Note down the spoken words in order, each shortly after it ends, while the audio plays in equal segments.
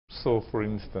also, for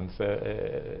instance,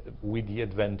 with the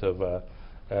advent of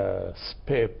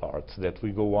spare parts that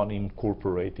we go on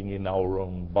incorporating in our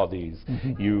own bodies.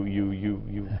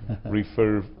 You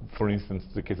refer, for instance,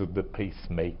 to the case of the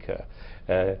pacemaker,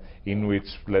 in which,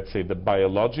 let's say, the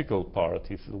biological part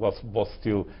was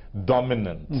still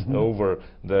dominant over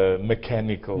the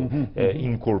mechanical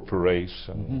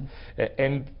incorporation.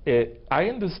 And I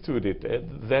understood it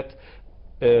that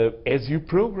as you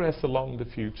progress along the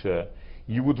future,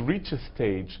 you would reach a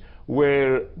stage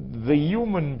where the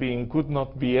human being could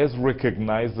not be as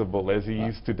recognizable as he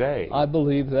is today. I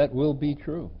believe that will be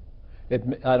true.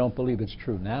 I don't believe it's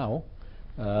true now,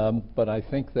 but I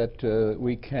think that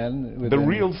we can... The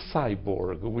real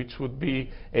cyborg, which would be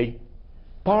a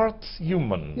part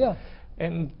human,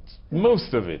 and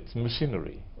most of it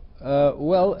machinery.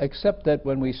 Well, except that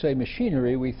when we say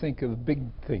machinery, we think of big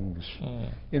things.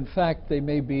 In fact, they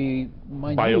may be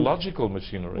minute. Biological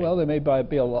machinery. Well, they may be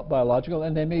biological,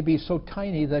 and they may be so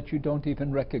tiny that you don't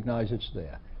even recognize it's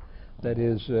there. That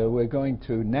is, we're going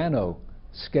to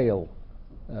nano-scale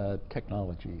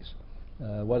technologies.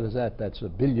 What is that? That's a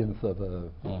billionth of a...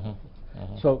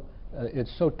 So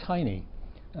it's so tiny.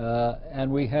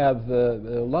 And we have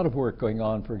a lot of work going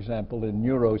on, for example, in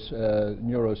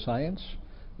neuroscience,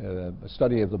 a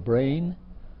study of the brain,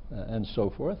 and so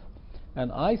forth.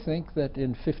 And I think that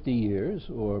in 50 years,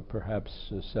 or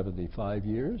perhaps 75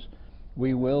 years,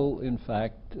 we will, in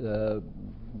fact,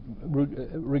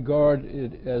 regard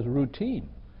it as routine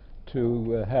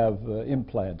to have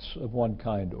implants of one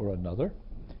kind or another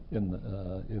in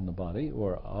the body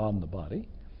or on the body,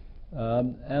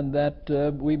 and that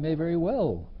we may very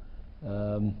well,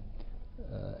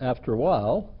 after a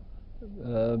while,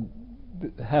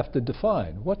 have to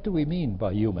define what do we mean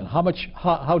by human.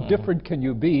 How different can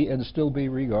you be and still be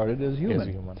regarded as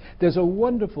human? There's a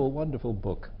wonderful, wonderful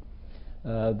book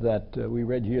that we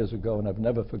read years ago and I've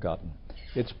never forgotten.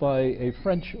 It's by a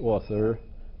French author,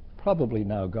 probably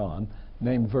now gone,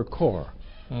 named Vercors,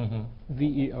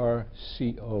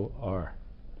 V-E-R-C-O-R.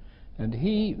 And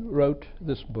he wrote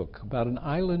this book about an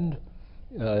island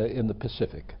in the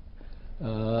Pacific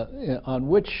on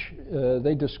which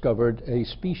they discovered a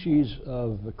species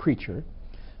of a creature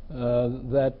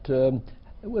that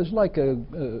was like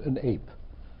an ape,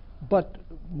 but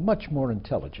much more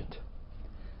intelligent.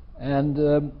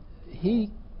 And he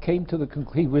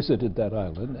visited that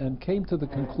island and came to the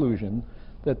conclusion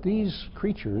that these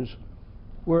creatures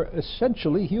were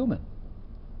essentially human.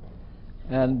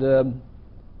 And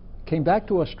came back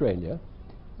to Australia,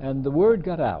 and the word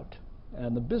got out.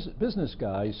 And the business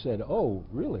guys said, oh,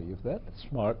 really, if that's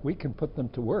smart, we can put them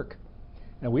to work,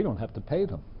 and we don't have to pay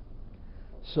them.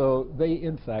 So they,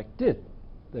 in fact, did.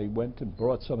 They went and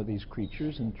brought some of these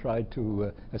creatures and tried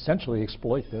to essentially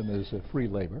exploit them as free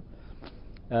labor.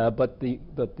 But the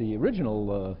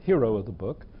original hero of the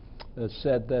book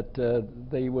said that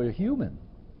they were human.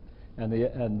 And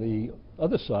the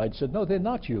other side said, no, they're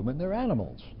not human, they're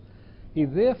animals. He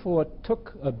therefore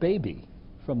took a baby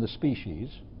from the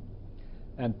species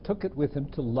and took it with him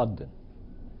to London.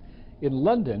 In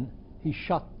London, he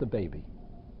shot the baby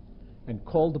and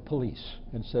called the police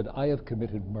and said, I have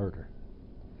committed murder.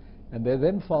 And there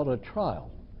then followed a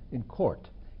trial in court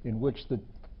in which the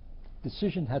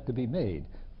decision had to be made.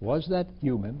 Was that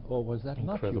human or was that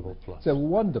not human? It's a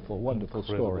wonderful, wonderful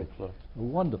story. A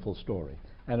wonderful story.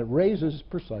 And it raises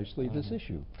precisely this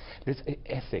issue. There's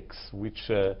ethics, which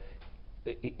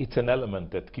it's an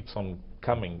element that keeps on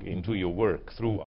coming into your work through